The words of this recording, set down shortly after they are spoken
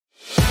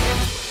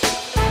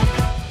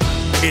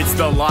It's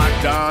the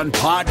Locked On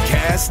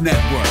Podcast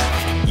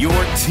Network, your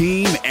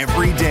team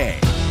every day.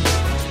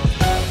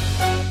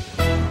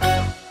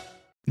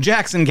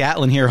 Jackson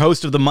Gatlin here,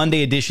 host of the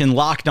Monday edition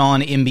Locked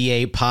On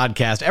NBA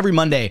podcast. Every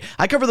Monday,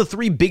 I cover the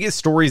three biggest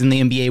stories in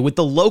the NBA with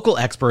the local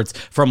experts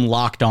from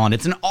Locked On.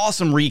 It's an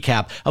awesome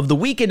recap of the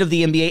weekend of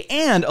the NBA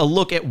and a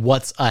look at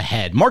what's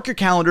ahead. Mark your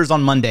calendars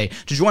on Monday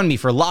to join me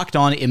for Locked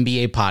On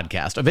NBA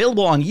podcast,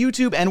 available on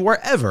YouTube and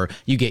wherever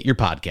you get your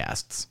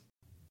podcasts.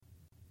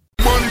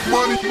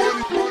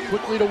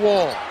 Quickly to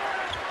Wall.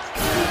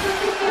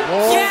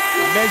 Wall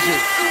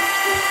measures.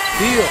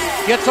 Deal.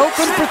 Gets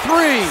open for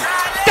three.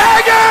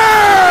 Dagger!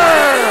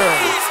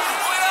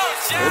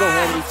 They don't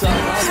want to be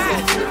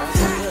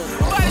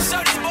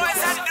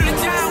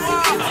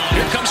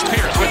Here comes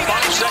Pierce with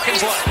 5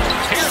 seconds left.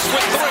 Pierce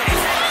with 3.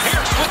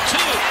 Pierce with 2.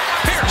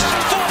 Pierce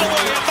full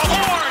away at the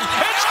horn.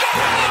 It's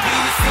gone!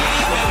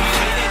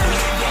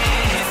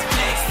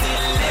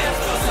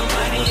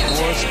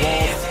 Morris,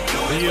 Wall,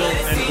 Beal,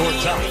 and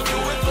Gortat.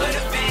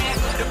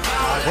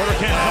 Porter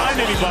can't find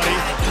anybody.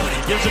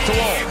 He gives it to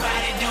Wall.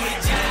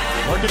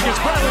 Working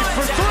against Bradley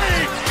for 3.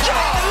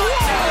 John Wall!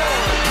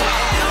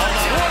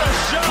 What a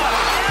shot!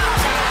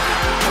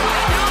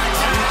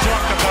 And you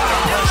talk about a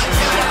pressure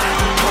shot.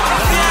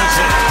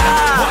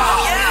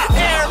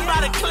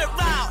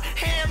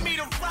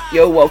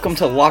 Yo, welcome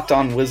to Locked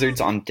On Wizards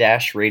on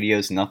Dash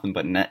Radio's Nothing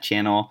But Net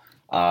channel.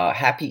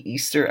 Happy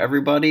Easter,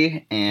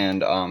 everybody,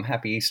 and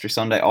happy Easter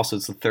Sunday. Also,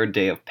 it's the third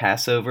day of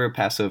Passover.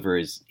 Passover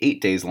is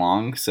 8 days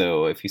long,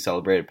 so if you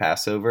celebrated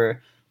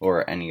Passover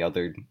or any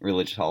other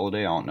religious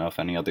holiday, I don't know if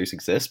any others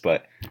exist,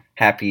 but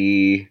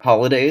happy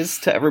holidays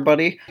to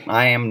everybody.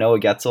 I am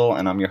Noah Getzel,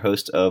 and I'm your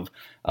host of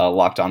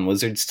Locked On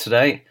Wizards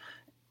tonight,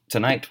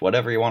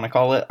 whatever you want to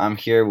call it. I'm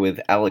here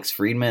with Alex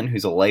Friedman,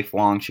 who's a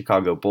lifelong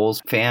Chicago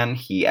Bulls fan.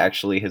 He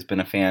actually has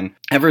been a fan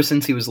ever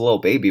since he was a little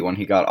baby when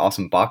he got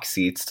awesome box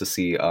seats to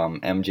see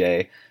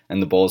MJ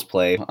and the Bulls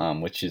play,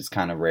 which is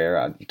kind of rare.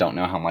 I don't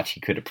know how much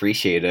he could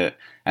appreciate it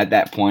at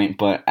that point.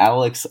 But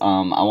Alex,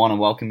 I want to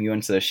welcome you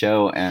into the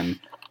show and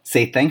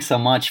say thanks so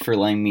much for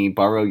letting me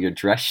borrow your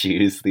dress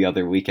shoes the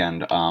other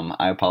weekend.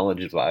 I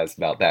apologize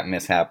about that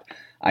mishap.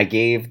 I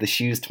gave the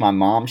shoes to my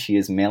mom. She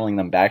is mailing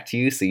them back to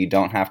you, so you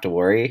don't have to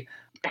worry.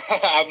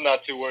 I'm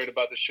not too worried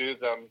about the shoes.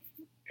 I'm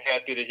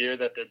happy to hear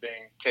that they're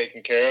being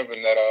taken care of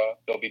and that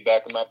they'll be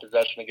back in my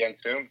possession again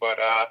soon. But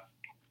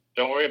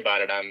don't worry about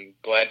it. I'm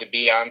glad to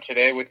be on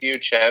today with you,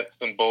 chat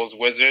some Bulls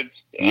Wizards.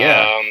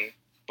 Yeah.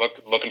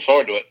 Looking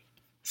forward to it.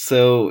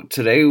 So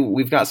today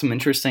we've got some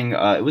interesting,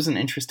 it was an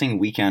interesting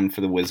weekend for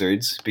the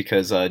Wizards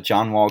because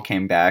John Wall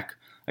came back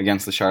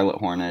against the Charlotte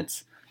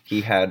Hornets.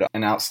 He had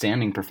an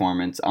outstanding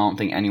performance. I don't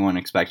think anyone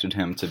expected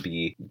him to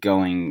be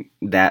going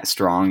that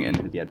strong,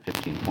 and he had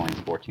 15 points,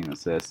 14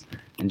 assists,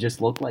 and just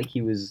looked like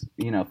he was,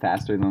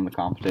 faster than the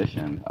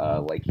competition,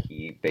 like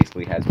he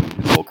basically has been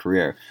his whole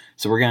career.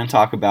 So we're going to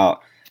talk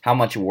about how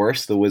much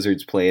worse the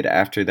Wizards played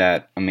after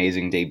that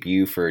amazing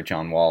debut for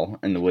John Wall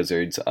and the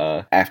Wizards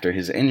after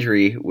his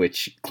injury,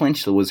 which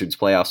clinched the Wizards'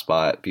 playoff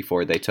spot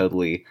before they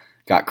totally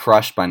got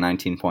crushed by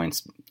 19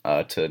 points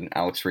to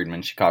Alex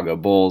Friedman's Chicago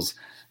Bulls.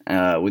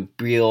 With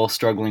Beal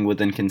struggling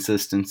with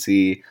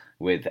inconsistency,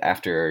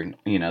 after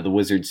the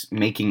Wizards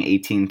making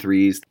 18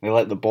 threes. They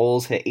let the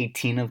Bulls hit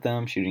 18 of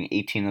them, shooting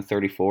 18 of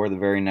 34 the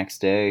very next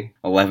day,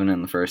 11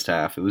 in the first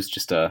half. It was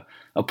just a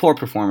poor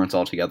performance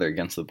altogether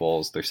against the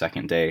Bulls, their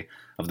second day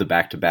of the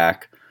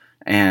back-to-back.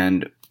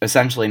 And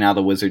essentially now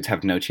the Wizards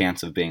have no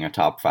chance of being a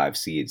top 5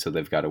 seed, so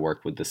they've got to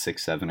work with the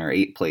 6, 7, or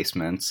 8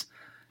 placements.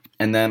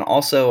 And then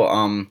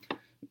also,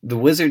 the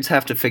Wizards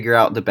have to figure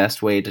out the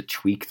best way to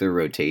tweak their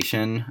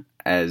rotation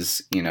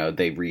as,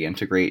 they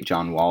reintegrate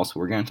John Wall. So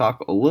we're going to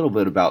talk a little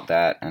bit about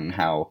that and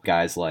how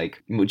guys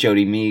like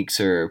Jody Meeks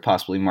or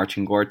possibly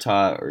Marcin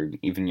Gortat or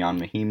even Jan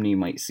Mahimni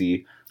might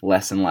see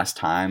less and less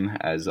time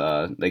as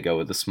they go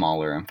with a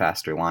smaller and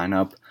faster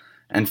lineup.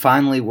 And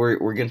finally, we're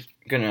going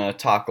to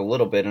talk a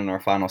little bit in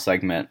our final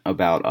segment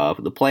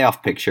about the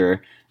playoff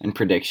picture and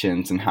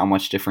predictions and how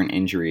much different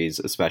injuries,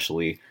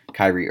 especially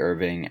Kyrie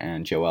Irving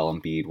and Joel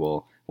Embiid,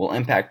 will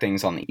impact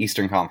things on the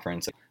Eastern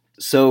Conference.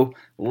 So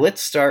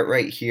let's start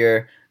right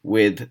here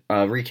with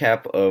a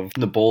recap of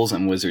the Bulls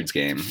and Wizards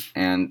game.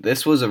 And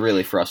this was a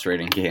really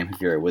frustrating game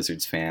if you're a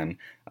Wizards fan,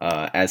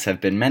 as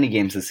have been many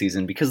games this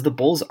season, because the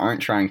Bulls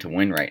aren't trying to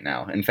win right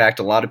now. In fact,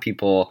 a lot of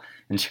people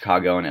in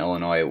Chicago and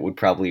Illinois would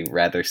probably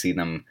rather see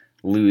them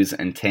lose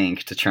and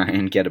tank to try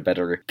and get a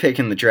better pick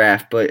in the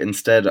draft. But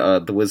instead,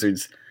 the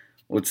Wizards,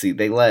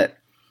 they let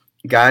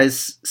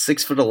guys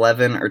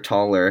 6'11" or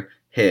taller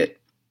hit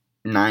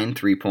 9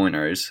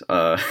 3-pointers.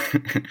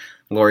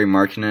 Lauri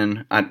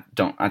Markkanen,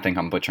 I think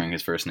I'm butchering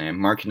his first name.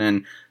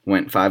 Markkanen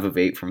went 5 of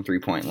 8 from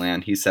 3-point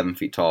land. He's 7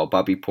 feet tall.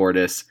 Bobby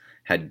Portis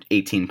had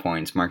 18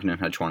 points. Markkanen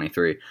had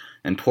 23.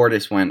 And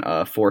Portis went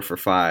 4 for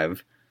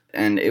 5.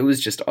 And it was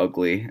just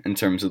ugly in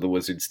terms of the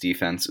Wizards'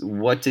 defense.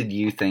 What did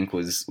you think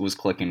was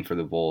clicking for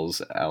the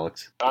Bulls,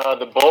 Alex?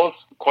 The Bulls,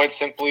 quite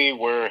simply,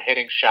 were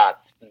hitting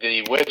shots.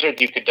 the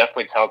Wizards, you could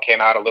definitely tell,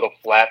 came out a little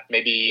flat,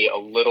 maybe a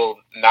little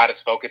not as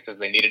focused as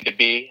they needed to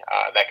be.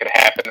 That could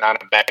happen on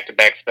a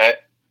back-to-back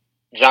set.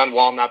 John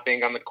Wall not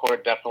being on the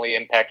court definitely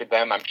impacted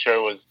them. I'm sure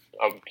it was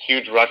a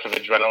huge rush of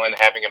adrenaline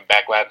having him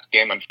back last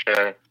game. I'm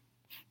sure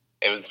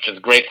it was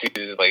just great to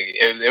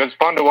it was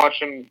fun to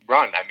watch him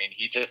run. I mean,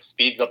 he just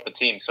speeds up the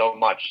team so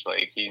much.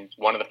 Like, he's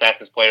one of the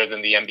fastest players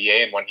in the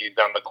NBA, and when he's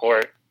on the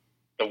court,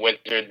 the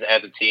Wizards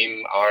as a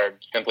team are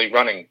simply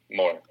running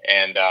more.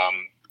 And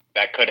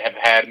that could have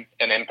had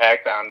an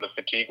impact on the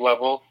fatigue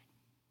level.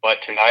 But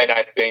tonight,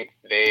 I think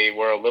they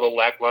were a little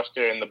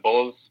lackluster, and the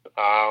Bulls,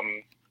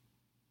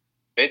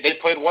 they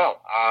played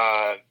well.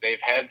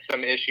 They've had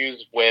some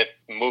issues with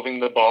moving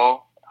the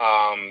ball.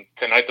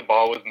 Tonight, the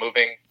ball was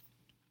moving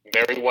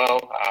very well.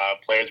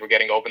 Players were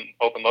getting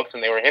open looks,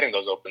 and they were hitting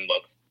those open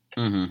looks.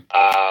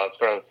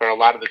 Mm-hmm. For a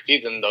lot of the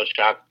season, those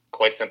shots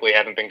quite simply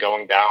haven't been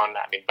going down.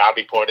 I mean,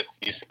 Bobby Portis,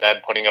 you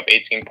said, putting up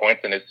 18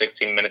 points in his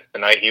 16 minutes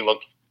tonight. He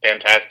looked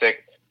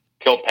fantastic.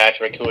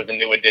 Kilpatrick, who was a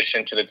new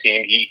addition to the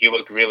team, he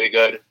looked really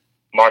good.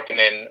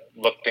 Markkanen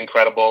looked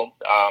incredible.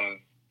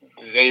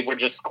 They were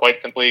just quite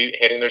simply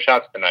hitting their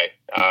shots tonight.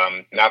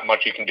 Not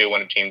much you can do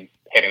when a team's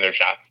hitting their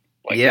shots.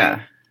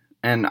 That.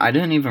 And I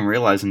didn't even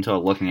realize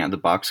until looking at the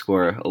box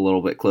score a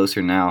little bit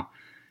closer now.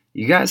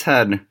 You guys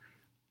had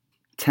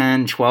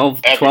 10,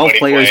 12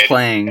 players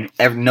playing.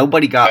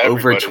 Nobody got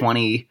over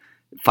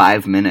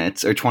 25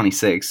 minutes, or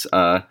 26.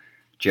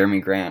 Jeremy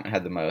Grant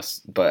had the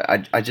most. But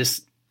I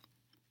just,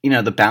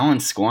 the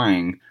balanced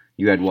scoring,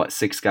 you had,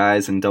 6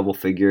 guys in double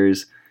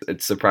figures.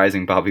 It's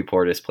surprising Bobby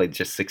Portis played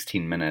just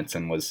 16 minutes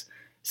and was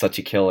such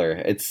a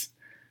killer.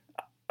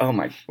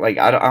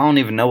 I don't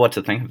even know what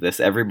to think of this.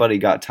 Everybody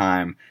got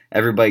time.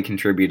 Everybody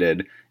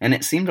contributed. And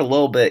it seemed a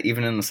little bit,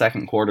 even in the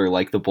second quarter,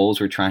 like the Bulls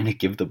were trying to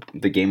give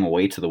the game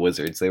away to the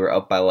Wizards. They were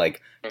up by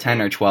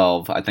 10 or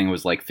 12. I think it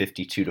was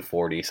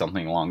 52-40,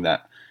 something along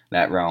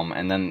that realm.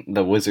 And then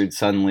the Wizards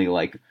suddenly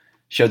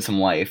showed some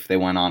life. They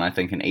went on, I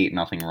think, an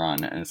 8-0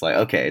 run. And it's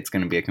okay, it's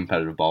going to be a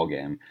competitive ball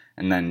game.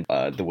 And then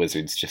the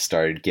Wizards just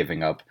started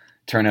giving up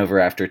turnover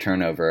after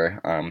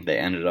turnover. They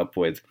ended up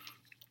with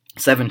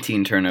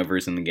 17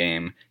 turnovers in the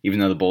game, even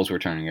though the Bulls were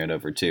turning it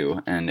over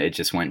too, and it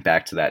just went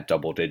back to that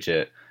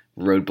double-digit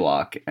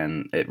roadblock,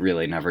 and it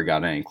really never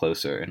got any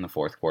closer in the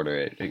fourth quarter.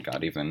 It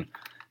got even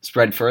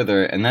spread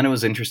further, and then it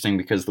was interesting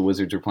because the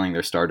Wizards were playing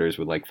their starters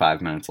with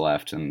 5 minutes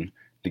left, and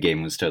the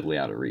game was totally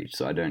out of reach,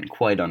 so I didn't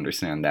quite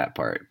understand that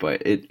part,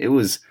 but it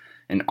was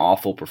an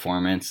awful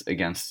performance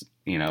against,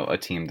 a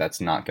team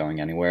that's not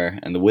going anywhere,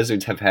 and the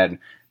Wizards have had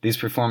these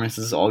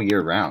performances all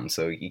year round,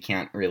 so you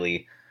can't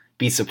really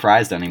be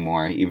surprised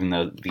anymore, even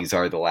though these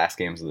are the last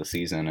games of the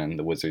season and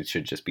the Wizards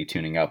should just be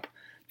tuning up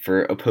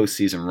for a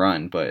postseason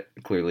run, but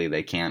clearly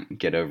they can't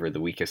get over the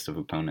weakest of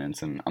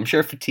opponents, and I'm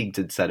sure fatigue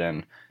did set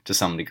in to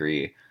some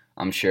degree.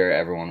 I'm sure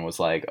everyone was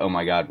like, oh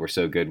my god, we're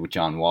so good with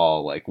John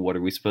Wall, what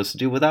are we supposed to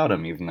do without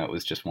him, even though it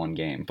was just one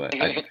game, but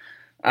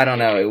I don't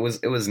know, it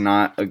was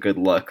not a good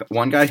look.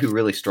 One guy who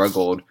really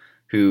struggled,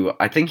 who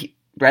I think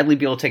Bradley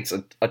Beal takes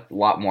a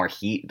lot more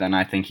heat than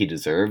I think he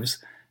deserves,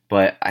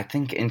 but I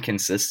think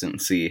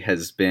inconsistency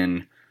has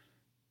been,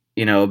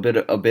 a bit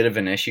of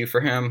an issue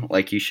for him.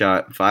 He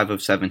shot 5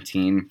 of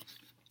 17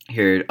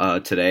 here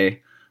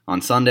today.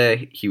 On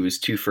Sunday, he was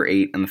 2 for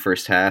 8 in the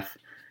first half,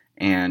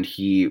 and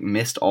he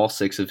missed all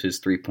 6 of his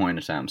 3-point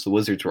attempts. The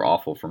Wizards were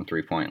awful from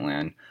 3-point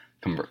land,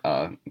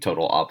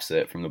 total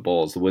opposite from the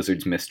Bulls. The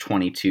Wizards missed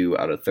 22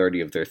 out of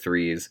 30 of their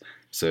threes,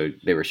 so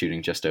they were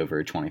shooting just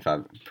over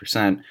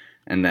 25%.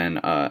 And then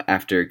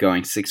after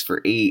going 6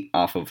 for 8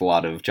 off of a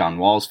lot of John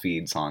Wall's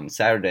feeds on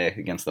Saturday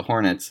against the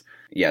Hornets,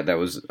 that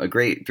was a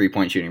great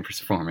 3-point shooting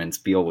performance.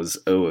 Beal was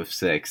 0 of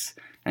 6.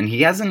 And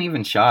he hasn't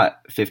even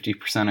shot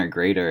 50% or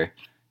greater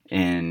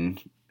in,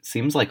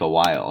 seems like a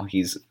while.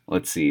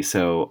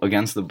 So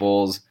against the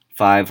Bulls,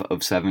 5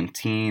 of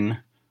 17.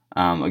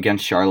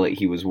 Against Charlotte,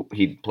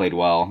 he played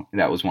well.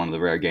 That was one of the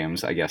rare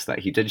games, I guess, that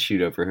he did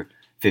shoot over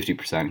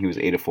 50%. He was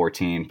 8 of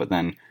 14, but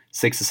then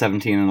 6 of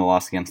 17 in the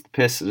loss against the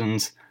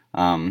Pistons.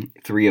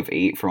 3 of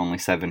 8 for only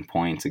 7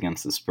 points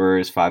against the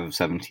Spurs, 5 of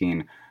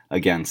 17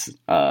 against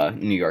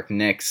New York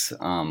Knicks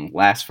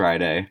last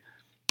Friday,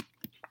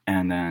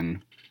 and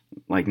then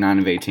 9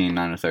 of 18,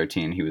 9 of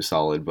 13, he was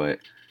solid, but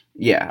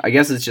I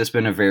guess it's just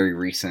been a very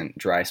recent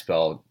dry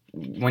spell.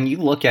 When you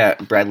look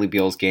at Bradley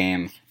Beal's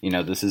game,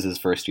 this is his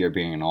first year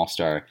being an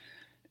All-Star,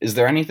 is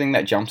there anything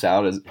that jumps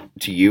out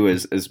to you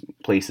as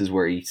places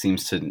where he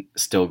seems to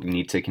still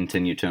need to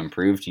continue to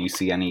improve? Do you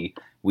see any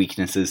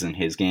weaknesses in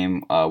his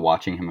game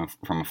watching him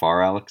from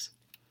afar, Alex?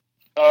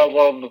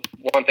 Well, the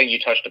one thing you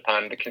touched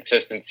upon, the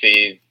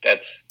consistency,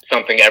 that's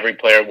something every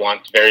player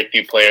wants. Very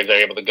few players are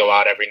able to go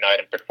out every night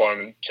and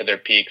perform to their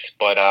peaks.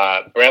 But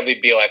Bradley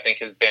Beal, I think,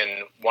 has been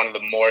one of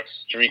the more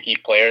streaky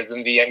players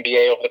in the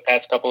NBA over the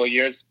past couple of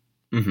years.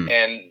 Mm-hmm.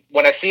 And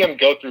when I see him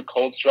go through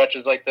cold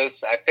stretches like this,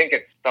 I think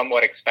it's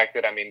somewhat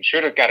expected. I mean,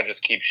 shooters got to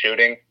just keep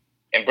shooting.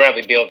 And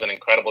Bradley Beal's an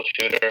incredible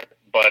shooter.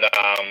 But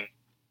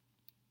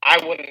I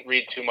wouldn't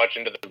read too much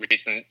into the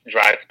recent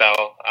dry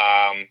spell.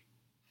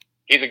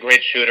 he's a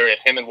great shooter. If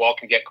him and Wall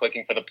can get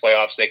clicking for the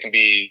playoffs, they can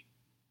be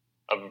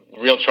a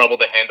real trouble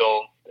to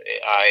handle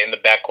in the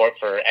backcourt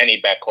for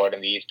any backcourt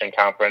in the Eastern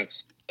Conference.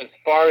 As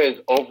far as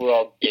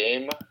overall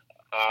game,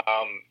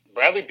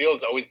 Bradley Beal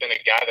has always been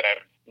a guy that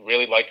I've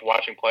really liked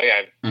watching play.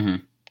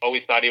 I've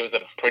always thought he was a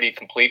pretty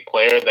complete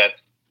player that's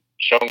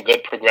shown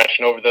good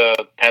progression over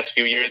the past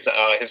few years.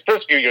 His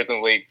first few years in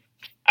the league,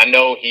 I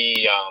know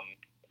he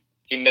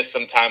missed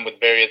some time with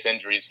various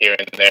injuries here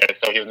and there,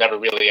 so he was never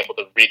really able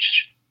to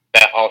reach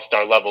that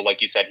all-star level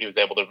like you said he was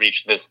able to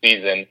reach this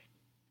season.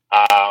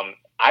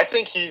 I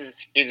think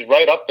he's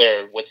right up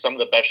there with some of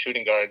the best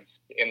shooting guards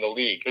in the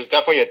league. There's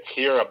definitely a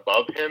tier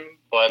above him,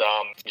 but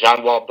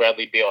John Wall,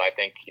 Bradley Beal, I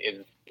think,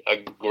 is a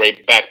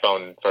great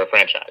backbone for a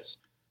franchise.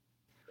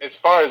 As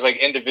far as like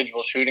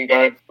individual shooting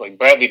guards, like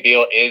Bradley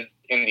Beal is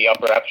in the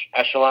upper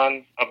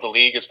echelon of the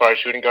league as far as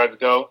shooting guards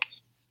go.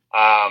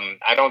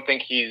 I don't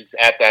think he's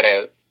at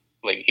that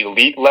like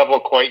elite level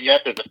quite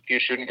yet. There's a few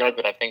shooting guards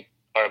that I think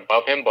are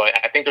above him, but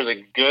I think there's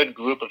a good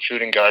group of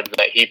shooting guards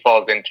that he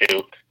falls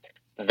into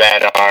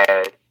that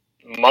are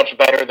much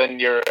better than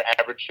your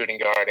average shooting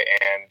guard.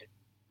 And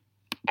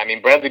I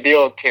mean, Bradley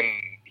Beal can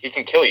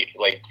kill you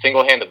like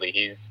single-handedly.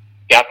 He's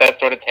got that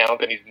sort of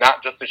talent, and he's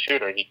not just a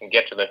shooter. He can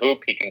get to the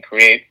hoop. He can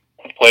create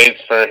plays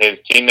for his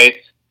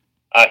teammates.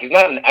 He's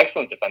not an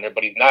excellent defender,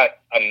 but he's not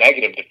a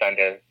negative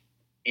defender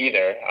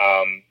either.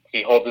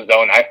 He holds his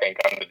own, I think,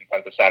 on the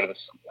defensive side of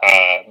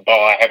the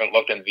ball. I haven't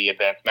looked into the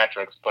advanced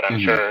metrics, but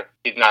I'm sure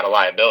he's not a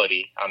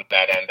liability on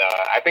that end.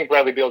 I think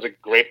Bradley Beal is a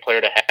great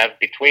player to have.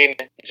 Between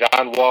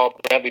John Wall,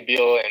 Bradley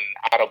Beal, and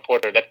Otto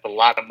Porter, that's a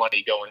lot of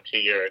money going to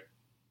your,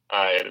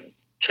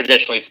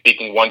 traditionally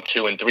speaking, 1,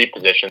 2, and 3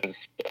 positions.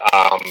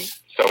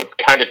 So it's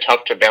kind of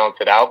tough to balance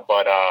it out,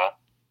 but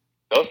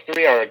those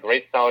three are a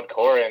great solid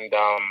core, and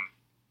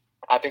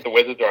I think the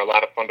Wizards are a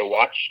lot of fun to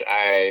watch.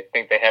 I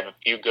think they have a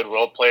few good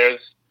role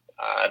players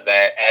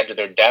that add to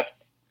their depth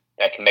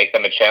that can make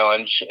them a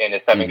challenge in a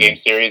 7-game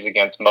series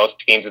against most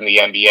teams in the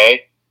NBA.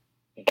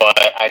 But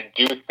I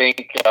do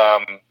think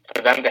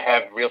for them to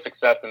have real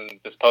success in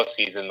this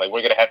postseason, like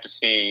we're going to have to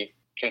see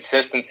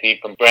consistency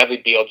from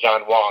Bradley Beal,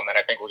 John Wall, and then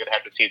I think we're going to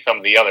have to see some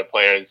of the other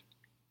players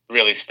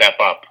really step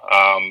up.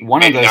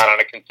 Maybe not on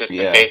a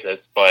consistent basis,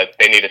 but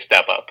they need to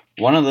step up.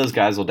 One of those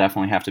guys will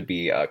definitely have to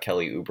be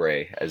Kelly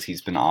Oubre, as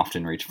he's been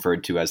often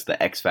referred to as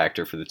the X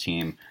factor for the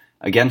team.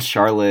 Against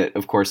Charlotte,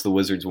 of course, the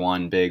Wizards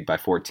won big by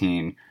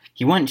 14.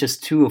 He went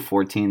just 2 of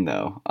 14,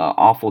 though.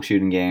 Awful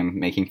shooting game,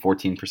 making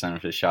 14%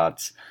 of his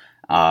shots,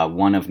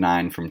 1 of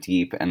 9 from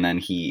deep, and then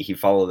he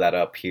followed that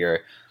up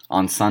here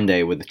on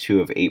Sunday with a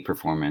 2 of 8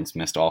 performance,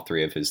 missed all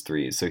 3 of his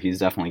threes, so he's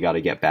definitely got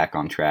to get back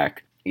on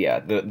track. Yeah,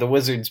 the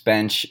Wizards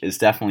bench is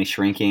definitely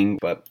shrinking,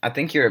 but I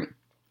think you're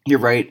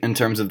right in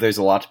terms of there's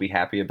a lot to be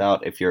happy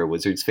about if you're a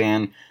Wizards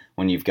fan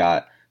when you've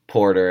got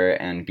Porter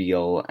and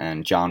Beal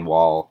and John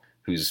Wall,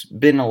 who's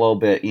been a little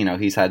bit,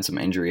 he's had some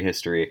injury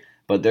history,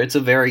 but it's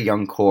a very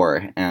young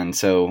core, and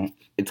so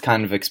it's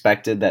kind of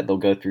expected that they'll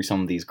go through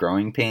some of these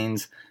growing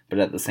pains, but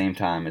at the same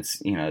time,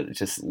 it's, it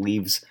just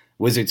leaves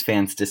Wizards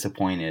fans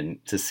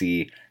disappointed to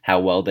see how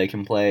well they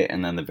can play,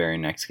 and then the very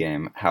next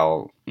game,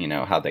 how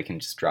they can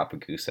just drop a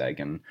goose egg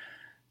and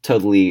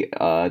totally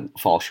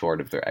fall short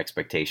of their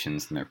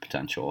expectations and their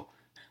potential.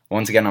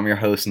 Once again, I'm your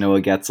host,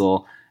 Noah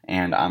Getzel,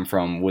 and I'm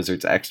from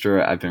Wizards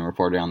Extra. I've been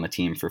reporting on the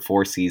team for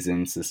 4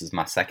 seasons. This is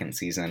my 2nd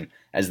season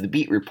as the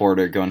beat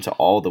reporter, going to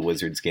all the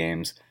Wizards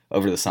games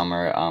over the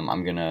summer.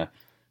 I'm going to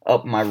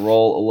up my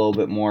role a little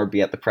bit more,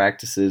 be at the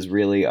practices,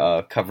 really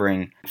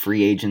covering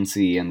free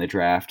agency and the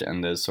draft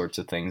and those sorts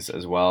of things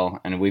as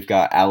well. And we've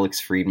got Alex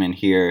Friedman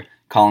here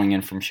calling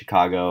in from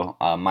Chicago,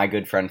 my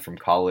good friend from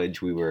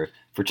college. We were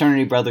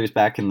fraternity brothers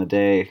back in the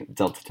day,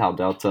 Delta Tau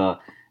Delta,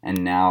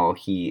 and now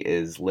he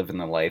is living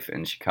the life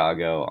in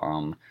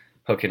Chicago,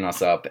 hooking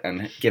us up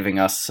and giving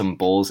us some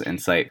Bulls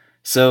insight.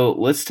 So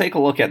let's take a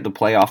look at the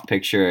playoff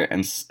picture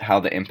and how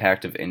the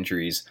impact of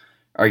injuries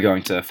are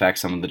going to affect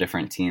some of the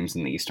different teams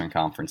in the Eastern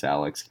Conference,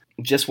 Alex.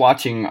 Just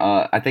watching,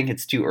 I think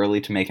it's too early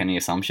to make any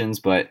assumptions,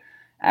 but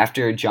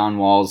after John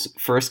Wall's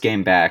first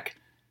game back,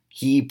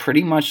 he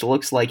pretty much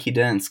looks like he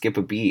didn't skip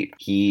a beat.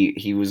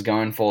 He was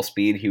going full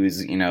speed. He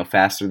was,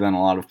 faster than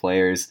a lot of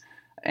players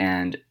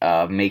and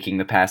making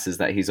the passes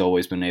that he's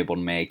always been able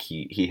to make.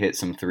 He hit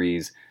some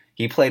threes.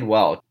 He played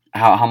well.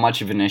 How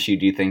much of an issue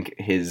do you think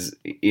his,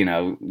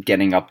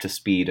 getting up to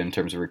speed in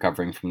terms of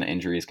recovering from the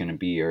injury is going to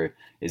be, or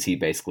is he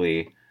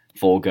basically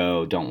full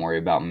go, don't worry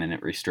about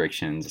minute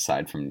restrictions,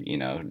 aside from,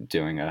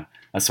 doing a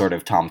sort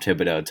of Tom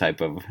Thibodeau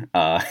type of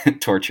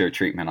torture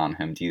treatment on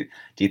him? Do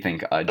you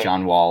think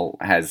John Wall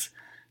has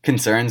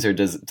concerns, or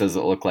does it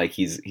look like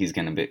he's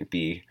going to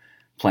be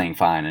playing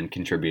fine and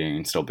contributing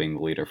and still being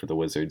the leader for the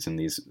Wizards in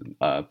these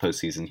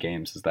postseason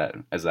games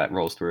as that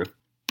rolls through?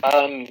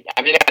 I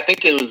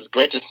think it was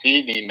great to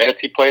see the minutes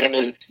he played in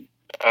his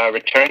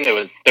return. It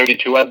was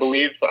 32, I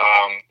believe.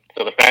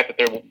 So the fact that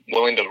they're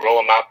willing to roll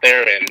him out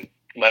there and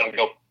let him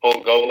go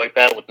full go like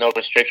that with no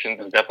restrictions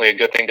is definitely a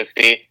good thing to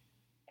see.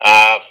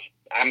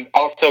 I'm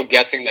also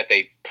guessing that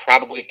they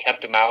probably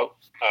kept him out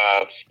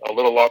a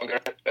little longer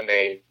than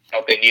they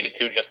felt they needed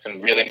to, just to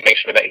really make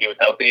sure that he was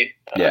healthy.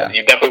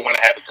 You definitely want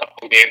to have a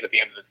couple of games at the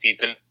end of the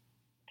season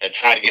to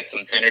try to get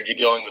some synergy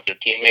going with your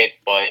teammates,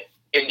 but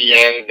in the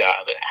end,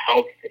 the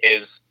health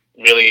is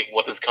really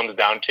what this comes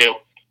down to.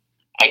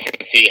 I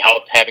can see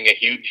health having a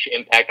huge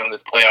impact on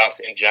this playoffs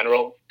in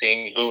general,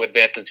 seeing who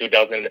advances, who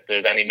doesn't, if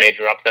there's any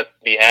major upsets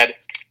to be had.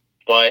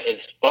 But as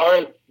far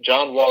as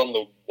John Wall and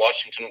the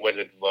Washington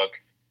Wizards look,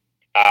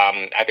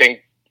 I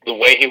think the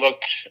way he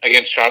looked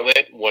against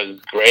Charlotte was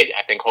great.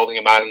 I think holding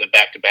him out in the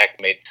back-to-back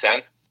made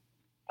sense,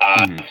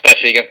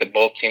 especially against the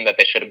Bulls team that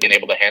they should have been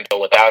able to handle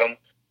without him.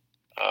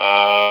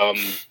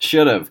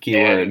 Should have,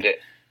 keyword.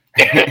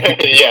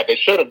 Yeah, they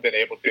should have been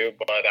able to,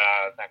 but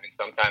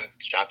sometimes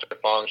shots are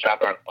falling,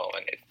 shots aren't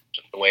falling. It's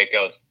just the way it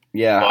goes.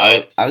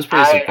 Yeah, I was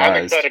pretty surprised.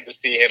 I'm excited to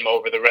see him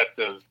over the rest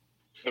of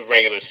the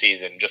regular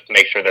season, just to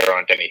make sure there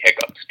aren't any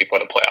hiccups before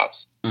the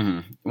playoffs.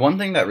 One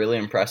thing that really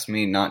impressed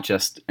me, not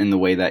just in the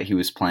way that he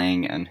was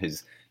playing and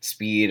his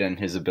speed and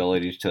his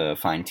ability to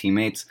find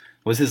teammates,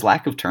 was his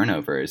lack of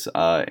turnovers.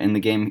 In the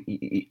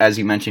game, as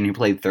you mentioned, he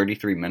played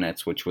 33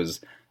 minutes, which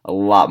was a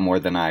lot more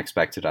than I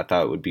expected. I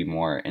thought it would be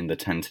more in the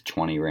 10 to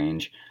 20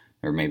 range,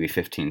 or maybe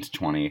 15 to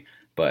 20.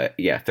 But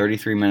yeah,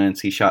 33 minutes.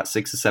 He shot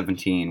 6 of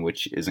 17,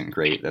 which isn't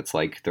great. That's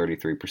like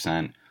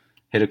 33%.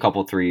 Hit a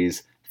couple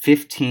threes.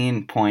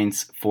 15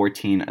 points,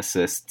 14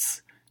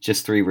 assists,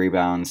 just 3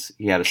 rebounds.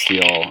 He had a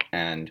steal,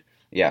 and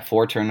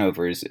 4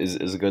 turnovers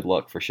is a good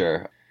look for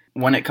sure.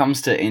 When it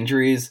comes to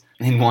injuries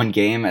in one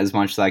game, as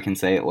much as I can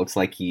say, it looks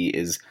like he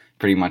is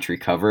pretty much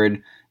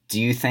recovered.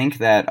 Do you think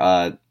that,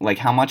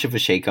 how much of a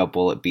shakeup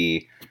will it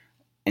be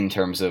in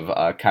terms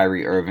of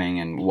Kyrie Irving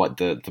and what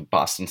the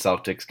Boston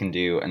Celtics can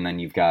do, and then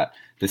you've got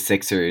the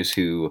Sixers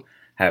who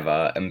have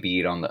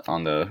Embiid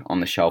on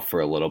the shelf for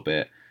a little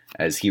bit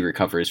as he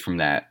recovers from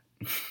that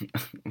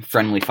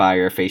friendly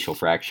fire facial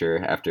fracture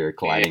after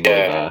colliding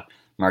with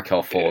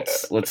Markelle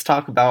Fultz. Let's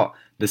talk about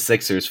the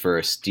Sixers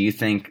first. Do you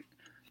think,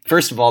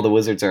 first of all, the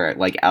Wizards are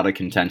out of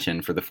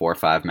contention for the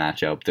 4-5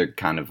 matchup? They're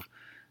kind of,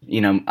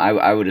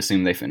 I would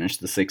assume they finished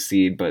the 6th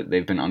seed, but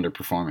they've been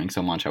underperforming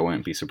so much I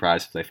wouldn't be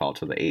surprised if they fall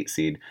to the 8th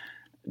seed.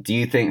 Who do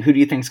you think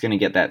is going to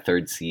get that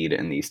 3rd seed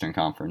in the Eastern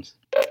Conference?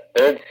 That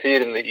 3rd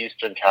seed in the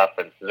Eastern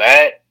Conference,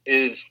 that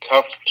is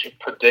tough to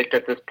predict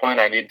at this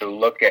point. I need to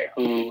look at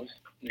who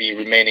the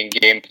remaining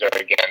games are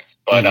against.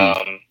 But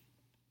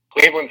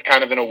Cleveland's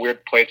kind of in a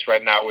weird place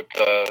right now with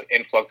the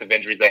influx of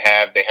injuries they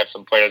have. They have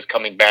some players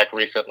coming back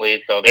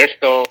recently, so they're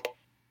still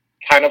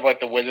kind of like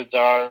the Wizards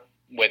are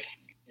with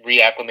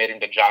reacclimating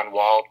to John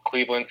Wall.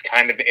 Cleveland's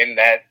kind of in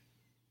that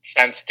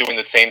sense doing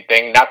the same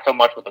thing, not so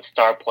much with a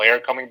star player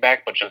coming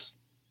back, but just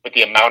with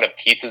the amount of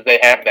pieces they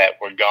have that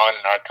were gone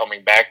and are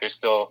coming back. They're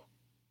still,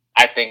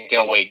 I think, in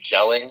a way,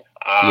 gelling.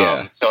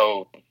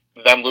 So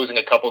them losing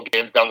a couple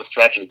games down the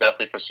stretch is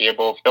definitely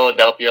foreseeable.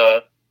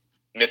 Philadelphia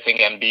missing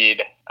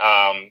Embiid,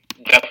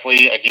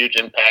 definitely a huge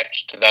impact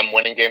to them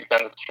winning games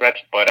down the stretch.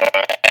 But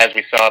as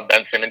we saw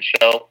Ben Simmons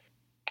show,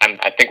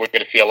 I think we're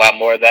going to see a lot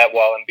more of that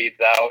while Embiid's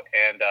out.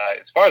 And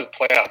as far as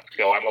playoffs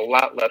go, I'm a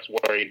lot less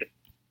worried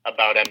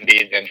about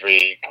Embiid's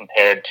injury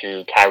compared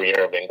to Kyrie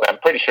Irving. I'm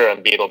pretty sure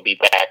Embiid will be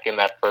back in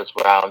that first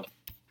round.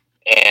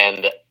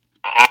 And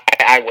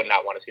I would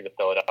not want to see the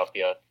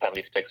Philadelphia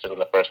 76ers in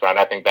the first round.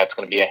 I think that's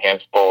going to be a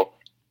handful.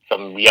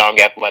 Some young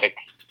athletic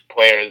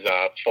players.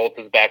 Fultz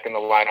is back in the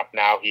lineup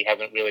now. He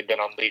hasn't really been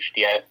unleashed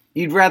yet.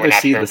 You'd rather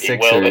see the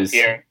Sixers.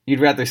 You'd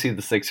rather see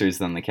the Sixers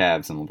than the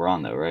Cavs and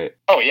LeBron, though, right?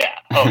 Oh yeah.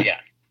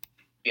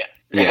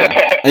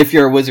 Yeah. If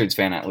you're a Wizards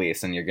fan, at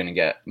least, and you're going to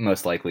get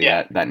most likely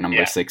that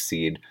number 6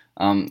 seed.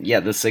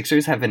 The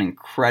Sixers have an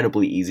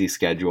incredibly easy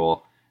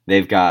schedule.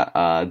 They've got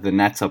the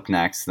Nets up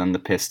next, then the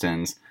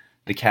Pistons,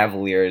 the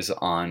Cavaliers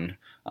on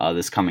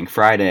this coming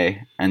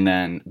Friday, and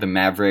then the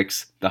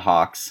Mavericks, the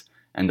Hawks,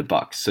 and the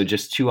Bucks. So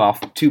just two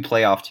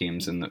playoff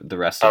teams and the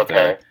rest of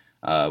their,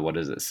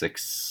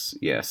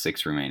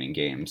 6 remaining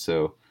games.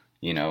 So,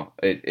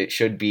 it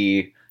should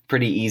be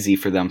pretty easy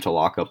for them to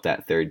lock up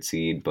that 3rd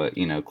seed, but,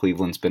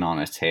 Cleveland's been on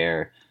a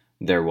tear.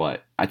 They're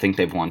I think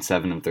they've won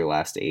 7 of their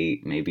last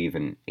 8, maybe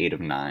even 8 of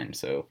 9.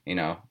 So,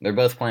 they're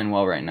both playing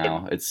well right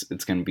now. It's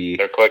going to be,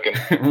 they're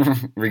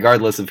clicking.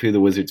 Regardless of who the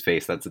Wizards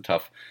face, that's a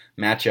tough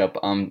matchup.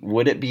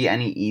 Would it be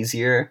any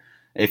easier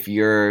if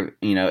you're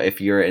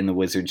in the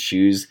Wizards'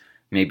 shoes?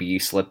 Maybe you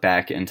slip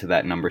back into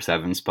that number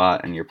 7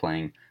 spot and you're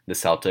playing the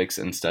Celtics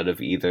instead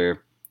of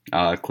either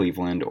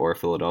Cleveland or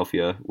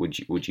Philadelphia.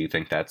 Would you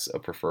think that's a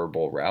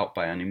preferable route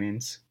by any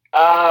means?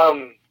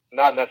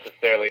 Not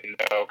necessarily,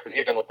 no, because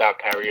even without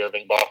Kyrie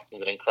Irving,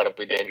 Boston's an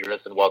incredibly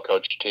dangerous and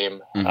well-coached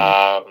team.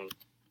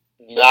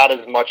 Not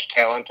as much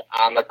talent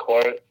on the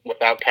court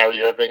without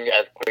Kyrie Irving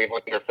as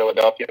Cleveland or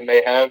Philadelphia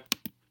may have.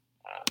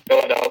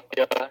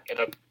 Philadelphia in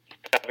a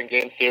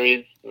 7-game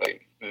series,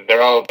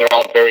 they're all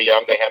very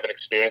young. They haven't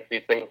experienced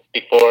these things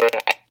before.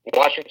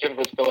 Washington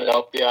versus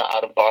Philadelphia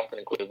out of Boston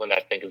and Cleveland,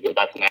 I think, is the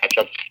best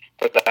matchup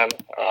for them.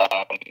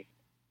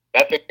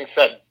 That being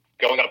said,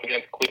 going up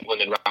against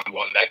Cleveland in round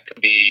 1, that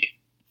could be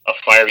a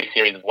fiery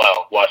series as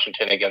well.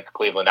 Washington against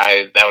Cleveland.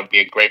 That would be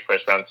a great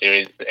first round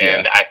series,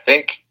 and I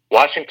think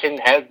Washington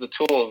has the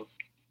tools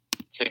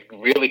to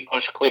really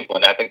push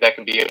Cleveland. I think that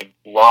could be a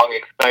long,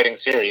 exciting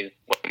series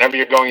whenever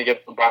you're going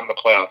against LeBron in the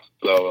playoffs.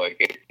 So, like,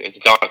 it's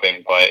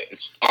daunting. But as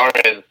far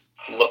as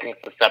looking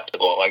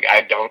susceptible, like,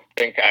 I don't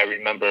think I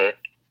remember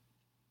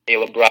a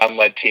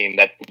LeBron-led team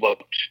that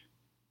looked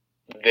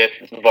this.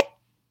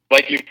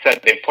 Like you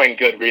said, they've played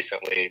good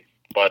recently,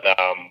 but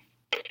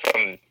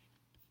from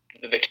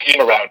the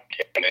team around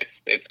him,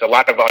 it's a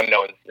lot of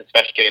unknowns,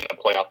 especially in the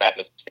playoff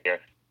atmosphere.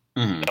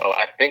 Mm-hmm. So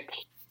I think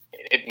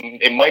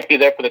it might be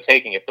there for the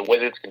taking if the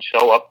Wizards can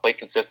show up, play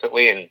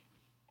consistently, and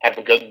have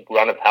a good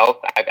run of health.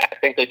 I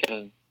think they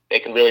can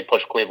really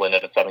push Cleveland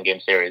in a 7-game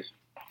series.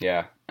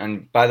 Yeah,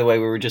 and by the way,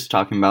 we were just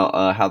talking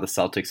about how the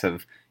Celtics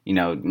have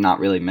not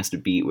really missed a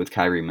beat with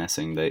Kyrie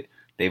missing.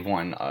 They've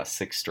won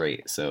 6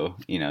 straight, so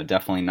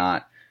definitely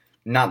not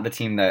the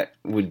team that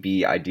would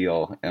be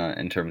ideal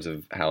in terms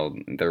of how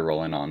they're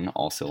rolling on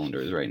all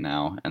cylinders right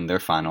now, and their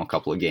final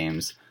couple of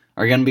games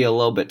are going to be a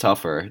little bit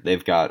tougher.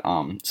 They've got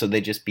so they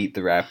just beat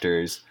the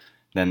Raptors,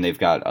 then they've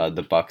got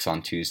the Bucks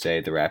on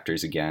Tuesday, the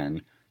Raptors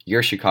again,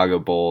 your Chicago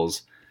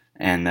Bulls,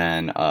 and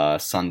then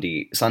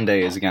Sunday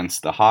is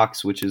against the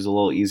Hawks, which is a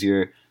little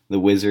easier, the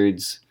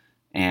Wizards,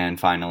 and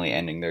finally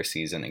ending their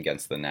season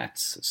against the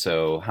Nets.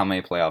 So how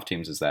many playoff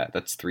teams is that?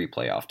 That's 3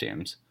 playoff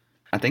teams.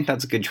 I think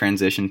that's a good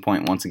transition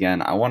point. Once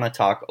again, I want to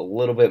talk a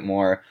little bit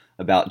more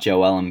about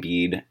Joel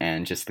Embiid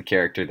and just the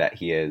character that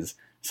he is,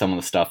 some of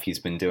the stuff he's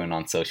been doing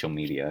on social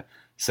media.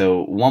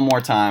 So one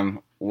more time,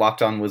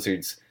 Locked On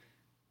Wizards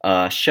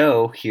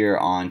show here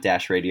on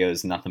Dash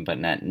Radio's Nothing But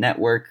Net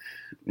network,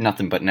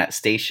 Nothing But Net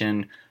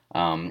station.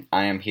 I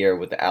am here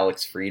with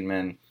Alex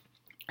Friedman,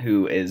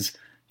 who is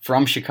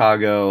from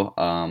Chicago,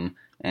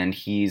 and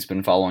he's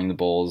been following the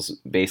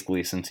Bulls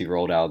basically since he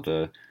rolled out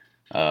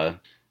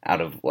out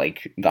of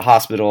the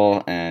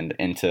hospital and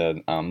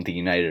into the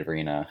United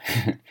Arena.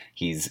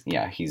 He's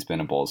been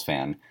a Bulls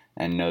fan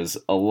and knows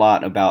a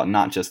lot about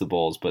not just the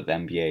Bulls but the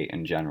NBA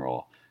in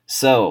general.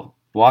 So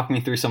walk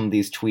me through some of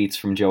these tweets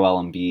from Joel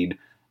Embiid.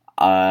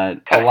 A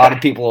lot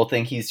of people will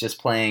think he's just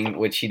playing,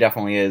 which he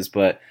definitely is,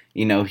 but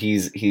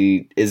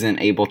he isn't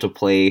able to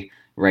play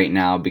right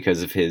now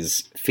because of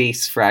his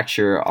face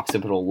fracture,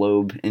 occipital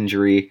lobe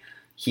injury.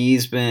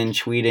 He's been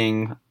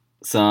tweeting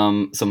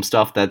some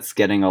stuff that's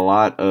getting a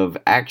lot of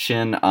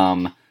action.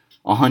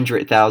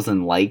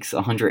 108,000 likes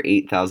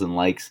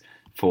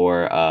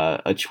for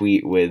a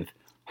tweet with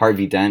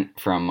Harvey Dent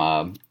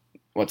from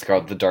what's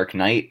called The Dark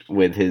Knight,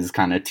 with his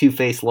kind of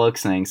two-faced look,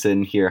 saying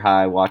sitting here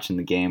high watching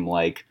the game,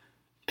 like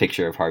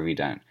picture of Harvey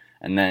Dent.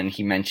 And then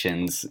he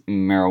mentions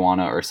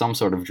marijuana or some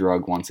sort of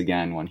drug once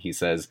again when he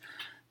says,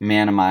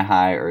 "Man, am I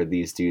high, or are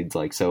these dudes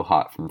like so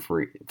hot from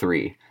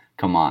 3?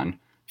 Come on."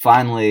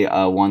 Finally,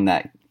 one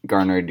that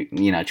garnered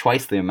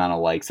twice the amount of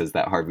likes as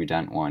that Harvey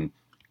Dent one.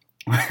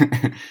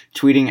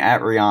 Tweeting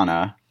at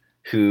Rihanna,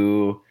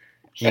 who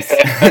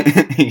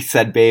he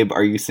said, "Babe,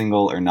 are you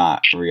single or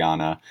not,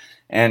 Rihanna?"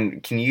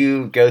 And can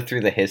you go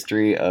through the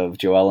history of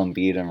Joel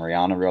Embiid and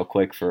Rihanna real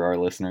quick for our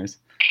listeners?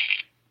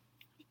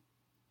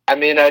 I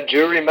mean, I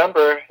do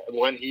remember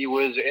when he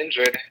was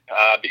injured,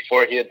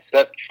 before he had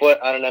set foot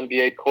on an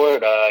NBA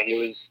court, he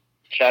was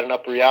chatting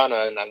up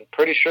Rihanna, and I'm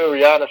pretty sure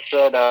Rihanna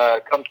said,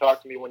 "Come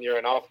talk to me when you're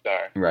an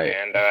All-Star." Right.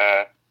 And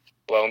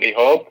lo and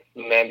behold,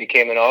 the man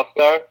became an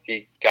All-Star.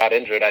 He got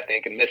injured, I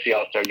think, and missed the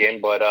All-Star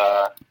game, but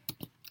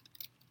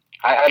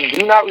I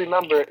do not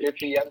remember if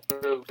he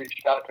ever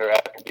reached out to her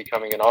after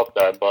becoming an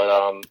All-Star,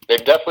 but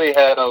they've definitely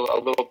had a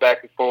little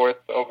back and forth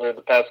over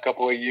the past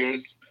couple of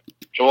years.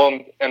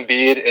 Joel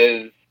Embiid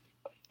is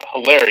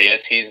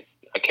hilarious. He's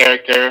a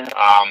character.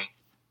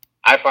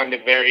 I find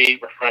it very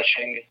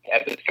refreshing.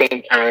 At the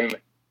same time,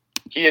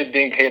 he is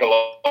being paid a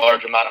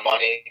large amount of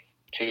money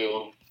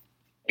to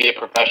be a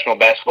professional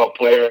basketball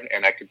player,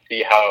 and I could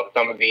see how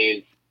some of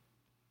these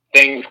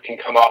things can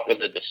come off as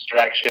a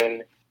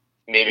distraction,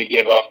 maybe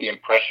give off the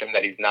impression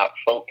that he's not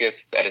focused,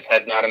 that his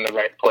head's not in the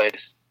right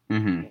place.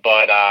 Mm-hmm.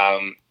 But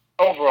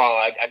overall,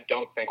 I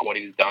don't think what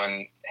he's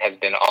done has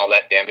been all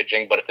that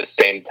damaging, but at the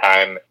same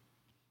time,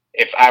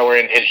 if I were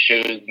in his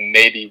shoes,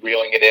 maybe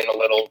reeling it in a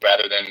little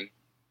rather than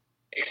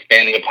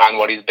expanding upon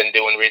what he's been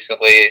doing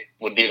recently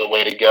would be the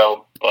way to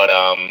go. But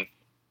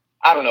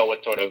I don't know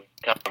what sort of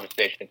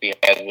conversations he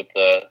has with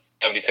the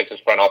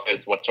 76ers front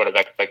office, what sort of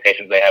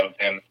expectations they have of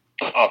him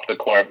off the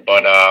court.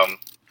 But, I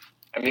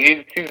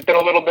mean, he's been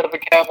a little bit of a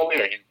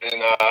cavalier. He's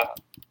been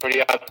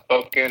pretty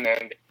outspoken,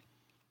 and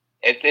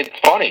it's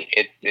funny.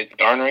 It's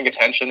garnering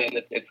attention,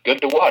 and it's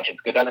good to watch. It's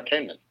good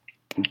entertainment.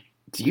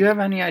 Do you have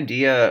any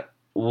idea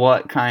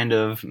what kind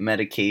of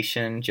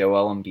medication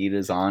Joel Embiid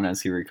is on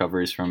as he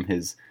recovers from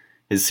his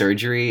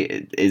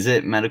surgery? Is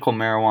it medical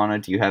marijuana?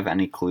 Do you have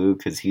any clue?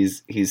 Because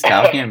he's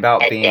talking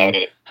about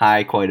being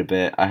high quite a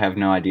bit. I have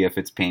no idea if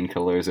it's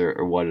painkillers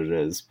or what it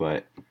is,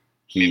 but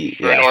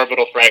for an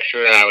orbital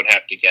fracture, I would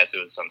have to guess it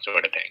was some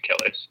sort of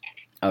painkillers.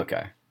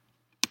 Okay.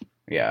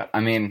 Yeah, I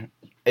mean,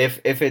 if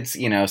it's,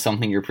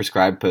 something you're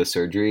prescribed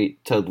post-surgery,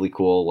 totally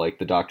cool, like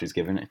the doctor's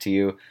giving it to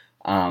you.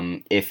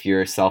 If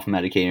you're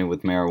self-medicating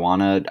with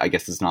marijuana, I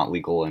guess it's not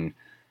legal in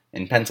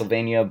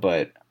Pennsylvania,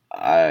 but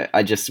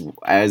I just,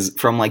 as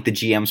from like the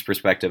GM's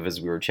perspective,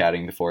 as we were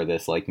chatting before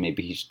this, like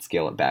maybe he should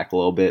scale it back a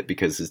little bit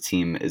because his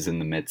team is in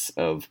the midst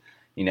of,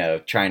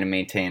 trying to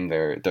maintain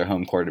their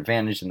home court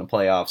advantage in the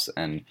playoffs,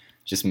 and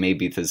just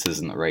maybe this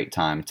isn't the right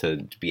time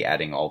to be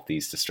adding all of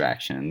these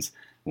distractions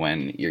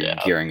when you're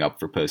gearing up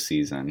for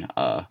postseason.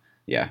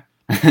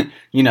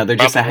 They're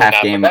just a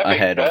half game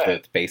ahead of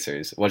the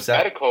Pacers. What's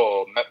that?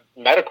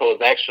 Medical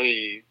has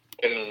actually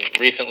been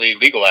recently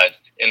legalized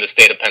in the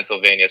state of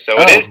Pennsylvania, so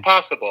it is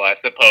possible, I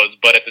suppose,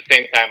 but at the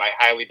same time, I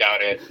highly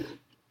doubt it,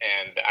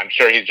 and I'm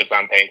sure he's just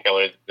on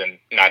painkillers and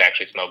not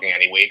actually smoking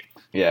any weed.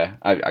 Yeah,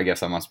 I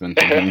guess I must have been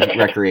thinking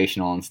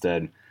recreational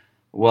instead.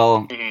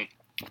 Well,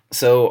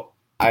 so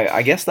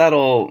I guess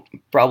that'll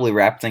probably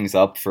wrap things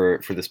up for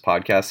this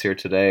podcast here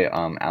today.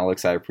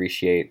 Alex, I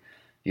appreciate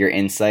your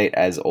insight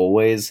as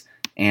always.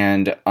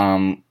 And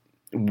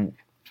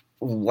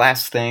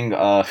last thing,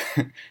 are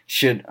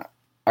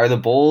the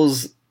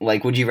Bulls,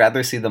 like, would you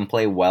rather see them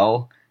play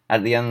well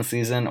at the end of the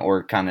season,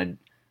 or kind of,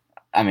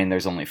 I mean,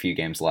 there's only a few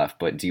games left,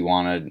 but do you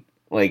want to,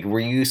 like, were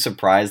you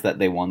surprised that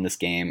they won this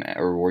game,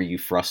 or were you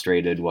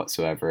frustrated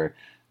whatsoever?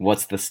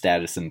 What's the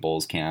status in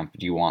Bulls camp?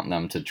 Do you want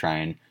them to try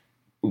and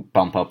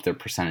bump up their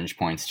percentage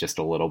points just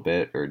a little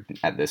bit, or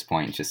at this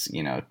point just,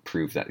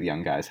 prove that the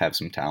young guys have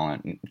some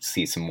talent and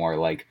see some more,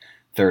 like,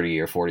 30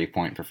 or 40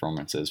 point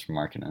performances from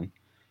Markkanen?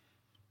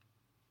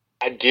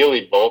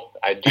 Ideally, both.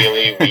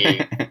 Ideally,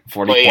 we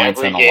 40 play points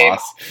every and a game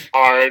loss.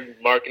 hard.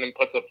 Markkanen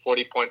puts up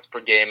 40 points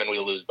per game, and we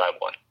lose by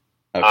 1.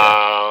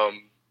 Okay.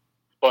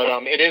 But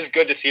it is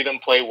good to see them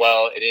play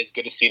well. It is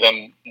good to see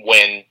them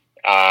win.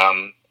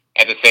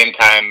 At the same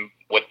time,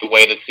 with the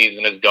way the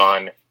season has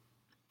gone,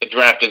 the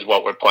draft is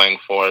what we're playing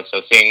for.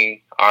 So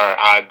seeing our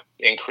odds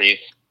increase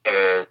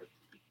for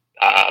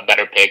a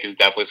better pick is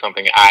definitely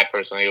something I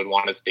personally would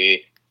want to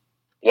see.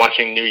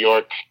 Watching New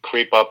York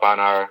creep up on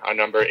our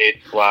number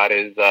 8 slot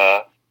is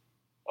a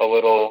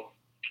little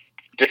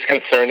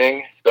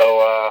disconcerting.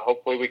 So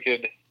hopefully we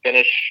could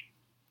finish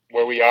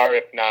where we are,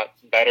 if not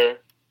better.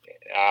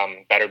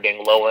 Better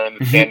being lower in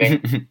the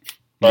standing.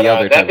 But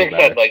that being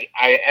said, like,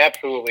 I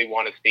absolutely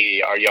want to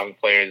see our young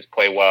players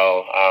play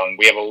well.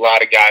 We have a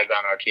lot of guys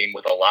on our team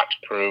with a lot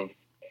to prove.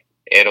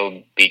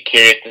 It'll be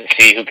curious to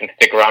see who can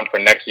stick around for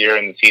next year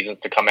and the seasons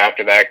to come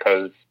after that,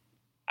 because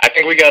I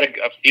think we got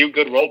a few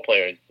good role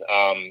players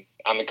on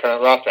the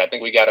current roster. I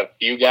think we got a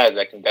few guys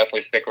that can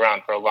definitely stick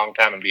around for a long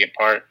time and be a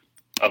part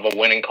of a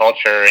winning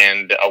culture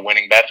and a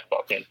winning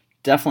basketball team.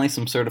 Definitely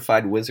some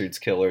certified Wizards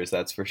killers,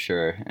 that's for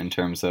sure, in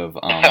terms of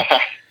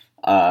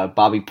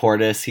Bobby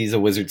Portis. He's a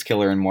Wizards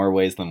killer in more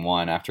ways than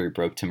one after he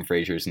broke Tim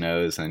Frazier's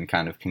nose and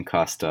kind of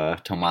concussed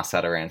Tomas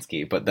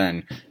Satoransky. But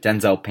then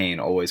Denzel Payne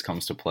always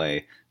comes to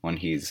play when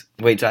he's...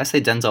 Wait, did I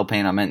say Denzel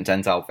Payne? I meant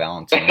Denzel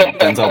Valentine.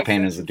 Denzel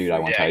Payne is the dude I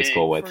went to high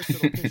school with.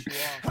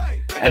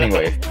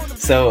 Anyway,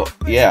 so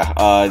yeah,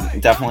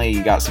 definitely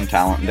you got some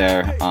talent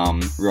there.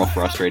 Real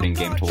frustrating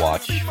game to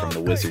watch from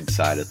the Wizards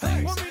side of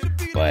things.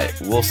 But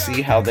we'll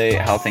see how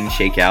things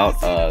shake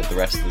out the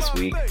rest of this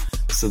week.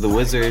 So the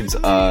Wizards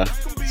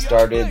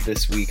started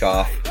this week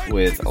off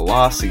with a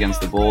loss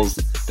against the Bulls.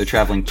 They're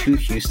traveling to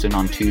Houston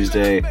on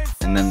Tuesday,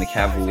 and then the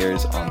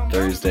Cavaliers on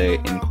Thursday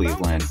in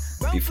Cleveland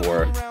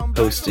before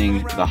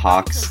hosting the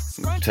Hawks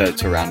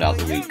to round out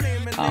the week.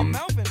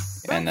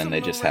 And then they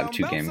just have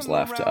 2 games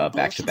left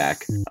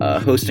back-to-back.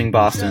 Hosting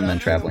Boston, then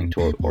traveling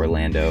to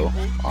Orlando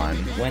on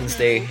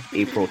Wednesday,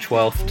 April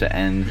 12th to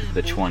end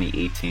the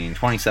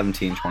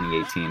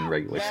 2017-2018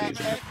 regular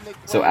season.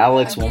 So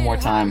Alex, one more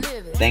time,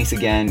 thanks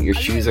again. Your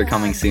shoes are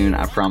coming soon,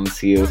 I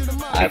promise you.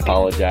 I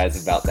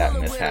apologize about that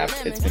mishap.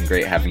 It's been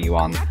great having you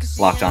on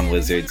Locked On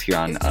Wizards here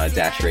on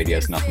Dash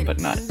Radio's Nothing But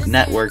Nut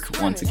Network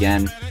once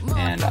again.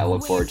 And I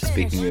look forward to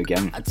speaking to you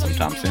again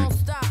sometime soon.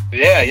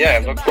 Yeah, I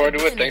look forward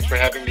to it. Thanks for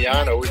having me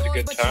on. Always a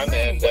good time,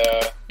 and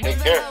take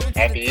care.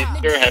 Happy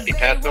Easter, happy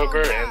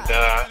Passover, and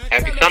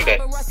happy Sunday.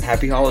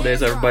 Happy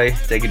holidays, everybody.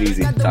 Take it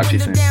easy. Talk to you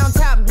soon.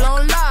 Got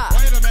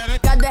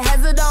the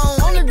hazard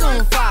on the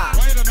doom fire.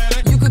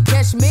 You could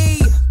catch me,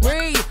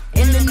 breathe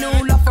in the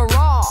new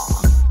LaFerrari.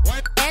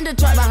 And the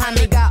truck behind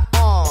me got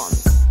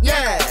arms.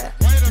 Yeah,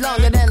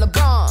 longer than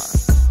LeBron.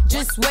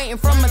 Just waiting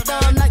from my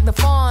thumb like the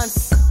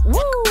fawns.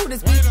 Woo,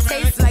 this beat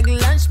tastes like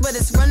lunch, but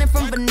it's running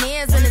from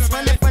veneers and it's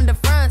running from the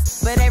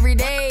fronts. But every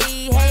day,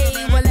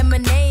 hey, well,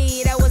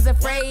 lemonade. I was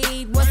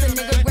afraid once a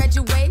nigga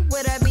graduate,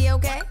 would I be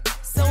okay?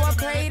 So I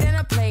prayed and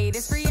I played.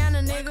 It's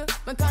Rihanna, nigga.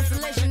 My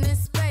constellation in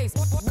space.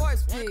 Warp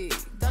speed,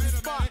 doesn't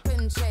spark,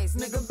 couldn't chase.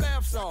 Nigga,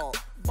 bath salt,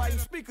 biting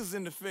speakers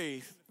in the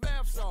face.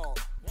 Bath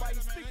salt,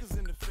 biting speakers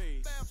in the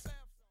face.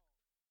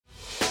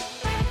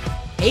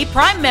 Hey,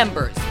 Prime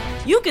members,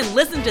 you can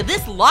listen to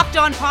this Locked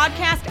On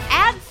podcast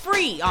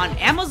ad-free on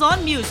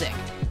Amazon Music.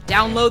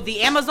 Download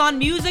the Amazon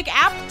Music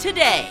app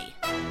today.